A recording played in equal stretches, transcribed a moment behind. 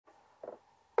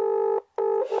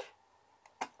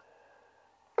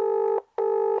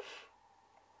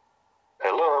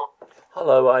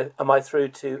Hello, am I through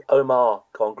to Omagh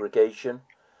congregation?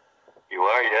 You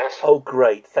are, yes. Oh,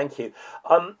 great, thank you.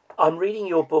 I'm reading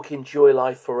your book, Enjoy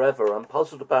Life Forever. I'm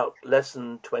puzzled about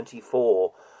lesson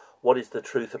 24, what is the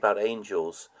truth about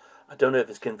angels? I don't know if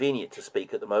it's convenient to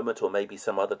speak at the moment or maybe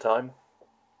some other time.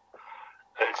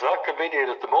 It's not convenient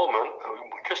at the moment.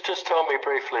 Just tell me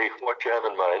briefly what you have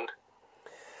in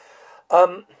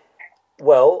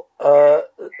mind.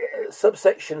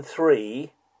 Subsection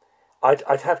 3,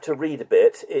 I'd have to read a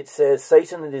bit. It says,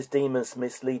 Satan and his demons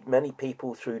mislead many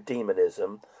people through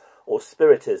demonism or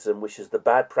spiritism, which is the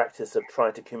bad practice of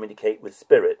trying to communicate with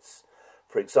spirits.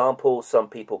 For example, some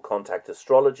people contact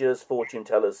astrologers, fortune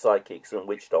tellers, psychics, and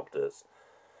witch doctors.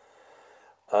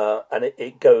 And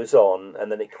it goes on,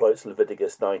 and then it quotes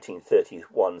Leviticus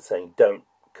 19:31, saying, don't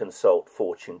consult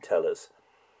fortune tellers.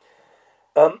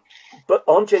 But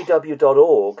on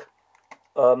jw.org,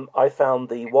 I found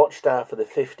the Watchtower for the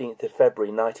 15th of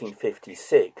February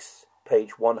 1956,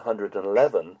 page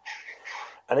 111,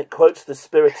 and it quotes the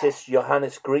spiritist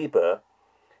Johannes Greber,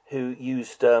 who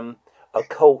used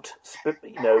occult,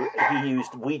 he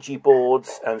used Ouija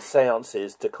boards and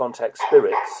seances to contact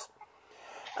spirits,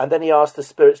 and then he asked the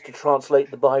spirits to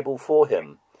translate the Bible for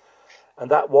him.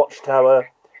 And that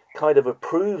Watchtower kind of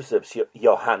approves of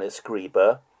Johannes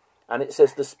Greber, and it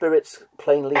says the spirits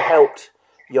plainly helped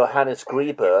Johannes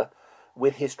Greber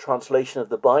with his translation of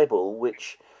the Bible,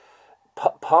 which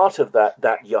part of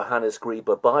that Johannes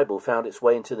Greber Bible found its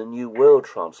way into the New World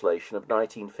Translation of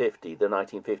 1950, the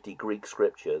 1950 Greek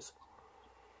scriptures.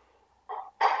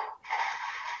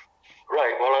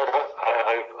 Right, well,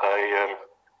 I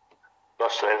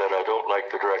must say that I don't like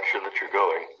the direction that you're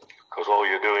going, because all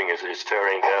you're doing is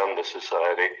tearing down the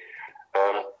society.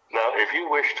 Now, if you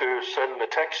wish to send a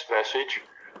text message,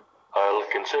 I'll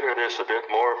consider this a bit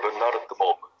more, but not at the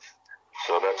moment.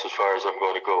 So that's as far as I'm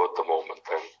going to go at the moment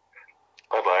then.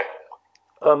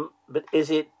 Bye-bye. But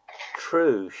is it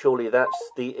true? Surely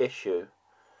that's the issue.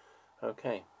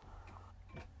 Okay.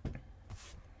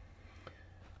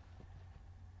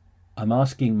 I'm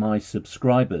asking my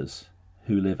subscribers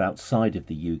who live outside of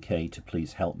the UK to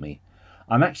please help me.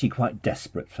 I'm actually quite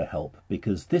desperate for help,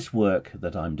 because this work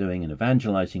that I'm doing in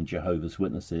evangelizing Jehovah's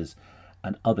Witnesses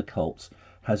and other cults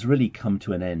has really come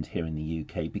to an end here in the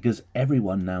UK, because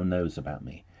everyone now knows about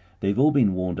me. They've all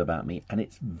been warned about me, and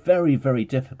it's very, very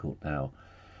difficult now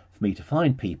for me to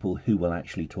find people who will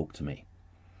actually talk to me.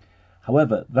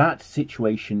 However, that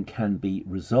situation can be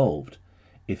resolved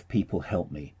if people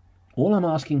help me. All I'm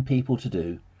asking people to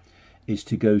do is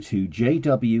to go to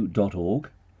jw.org,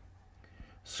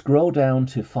 scroll down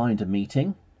to Find a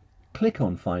Meeting, click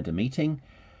on Find a Meeting,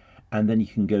 and then you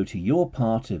can go to your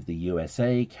part of the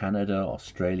USA, Canada,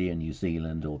 Australia, New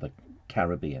Zealand, or the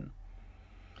Caribbean.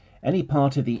 Any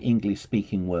part of the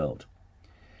English-speaking world.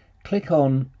 Click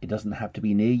on, it doesn't have to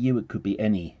be near you, it could be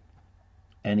any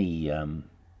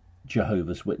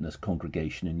Jehovah's Witness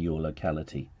congregation in your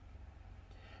locality.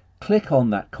 Click on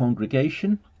that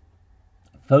congregation,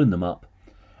 phone them up,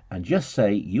 and just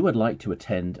say you would like to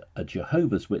attend a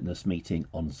Jehovah's Witness meeting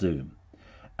on Zoom,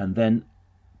 and then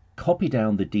copy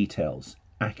down the details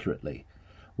accurately.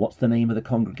 What's the name of the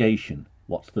congregation?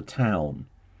 What's the town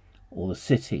or the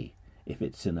city? If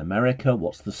it's in America,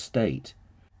 what's the state?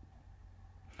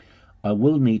 I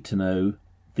will need to know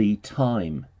the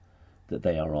time that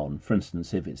they are on. For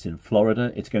instance, if it's in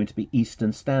Florida, it's going to be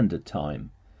Eastern Standard Time.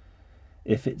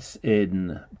 If it's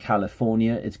in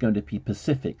California, it's going to be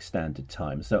Pacific Standard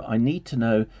Time. So I need to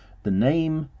know the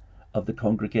name of the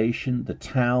congregation, the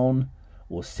town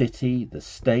or city, the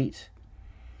state,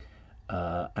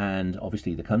 and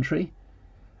obviously the country,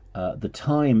 the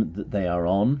time that they are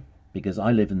on, because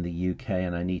I live in the UK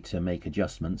and I need to make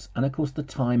adjustments, and of course the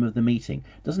time of the meeting.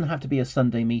 It doesn't have to be a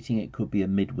Sunday meeting, it could be a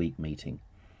midweek meeting.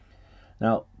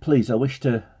 Now, please, I wish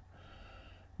to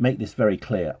make this very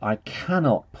clear. I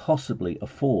cannot possibly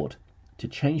afford to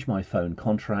change my phone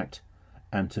contract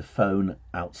and to phone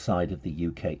outside of the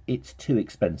UK. It's too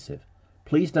expensive.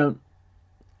 Please don't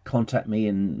contact me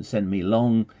and send me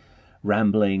long,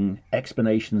 rambling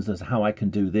explanations as to how I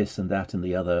can do this and that and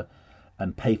the other,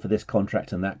 and pay for this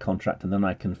contract and that contract, and then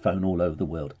I can phone all over the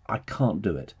world. I can't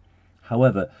do it.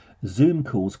 However, Zoom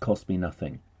calls cost me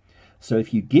nothing. So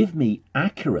if you give me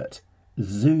accurate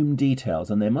Zoom details,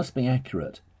 and they must be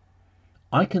accurate,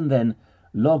 I can then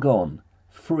log on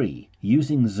free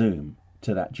using Zoom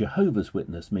to that Jehovah's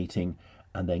Witness meeting,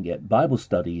 and then get Bible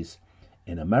studies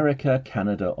in America,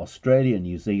 Canada, Australia,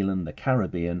 New Zealand, the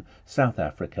Caribbean, South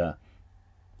Africa,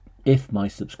 if my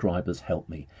subscribers help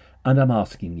me. And I'm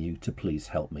asking you to please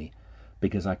help me,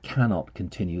 because I cannot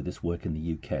continue this work in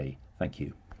the UK. Thank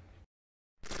you.